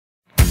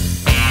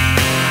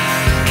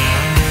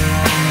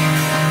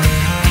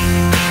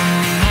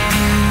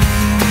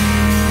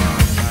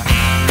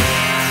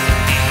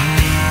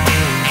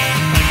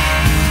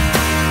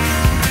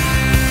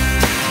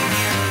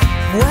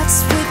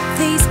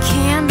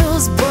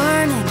was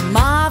burning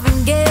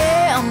Marvin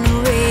Gaye on the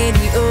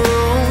radio.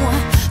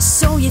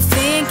 So you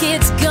think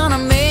it's gonna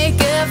make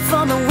up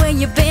for the way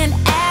you've been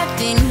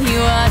acting? You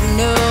ought to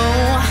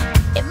know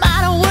it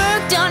might have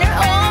worked on your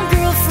own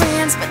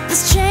girlfriends, but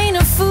this chain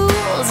of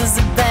fools is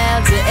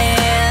about to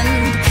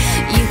end.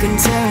 You can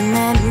turn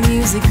that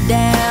music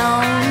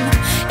down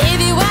if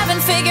you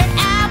haven't figured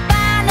out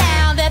by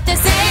now that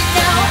this ain't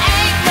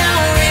no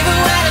river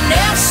wide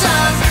enough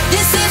song.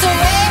 This is a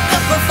wake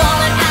up or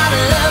falling out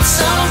of love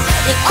song.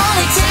 It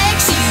only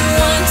takes you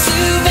one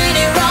too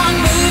many wrong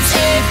moves.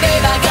 Hey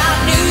babe, I got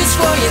news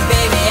for you,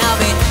 baby, I'll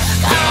be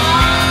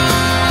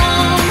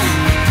gone.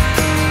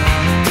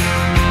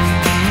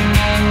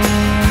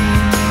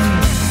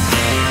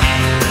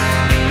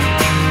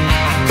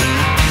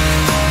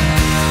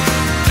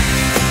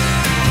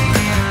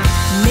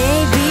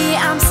 Maybe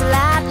I'm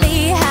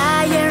slightly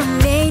higher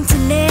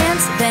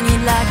maintenance than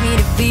you'd like me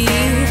to be.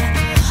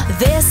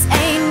 This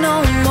ain't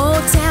no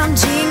Motown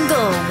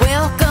jingle.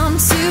 Welcome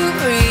to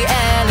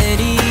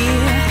reality.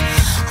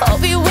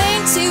 Hope you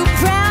ain't too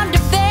proud to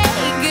beg,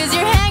 'cause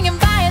you're hanging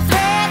by a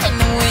thread and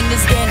the wind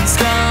is getting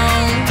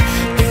strong.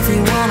 If you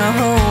wanna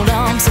hold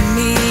on to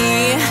me,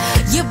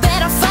 you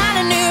better find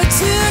a new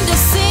tune to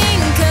sing,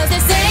 'cause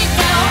this ain't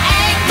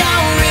no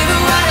river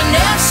wide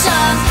enough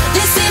song.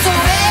 This is a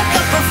wake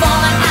up or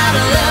falling out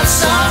of love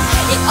song.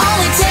 It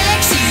only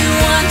takes you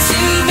one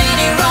too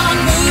many wrong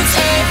moves.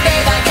 Hey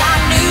babe, I got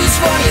news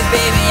for you,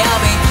 baby,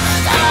 I'll be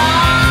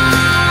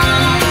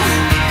gone.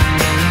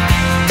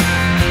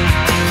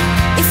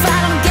 If I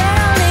don't get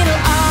a little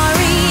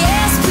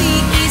respect,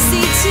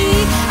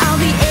 I'll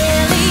be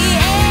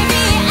leaving.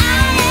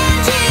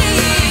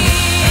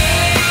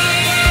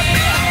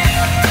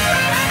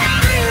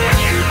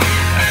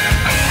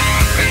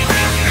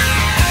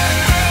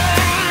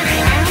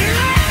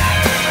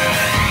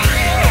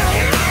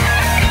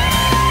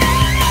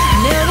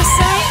 No, this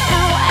ain't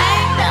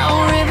no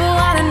river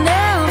wide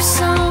enough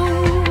song.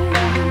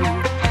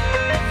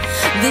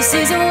 This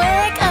is a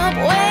wake up,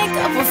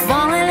 we're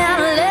falling out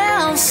of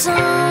love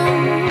song.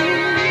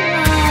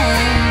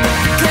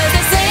 'Cause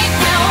this ain't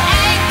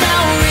no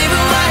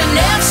river wide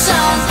enough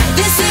song.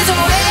 This is a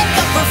wake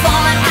up, we're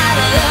falling out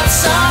of love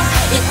song.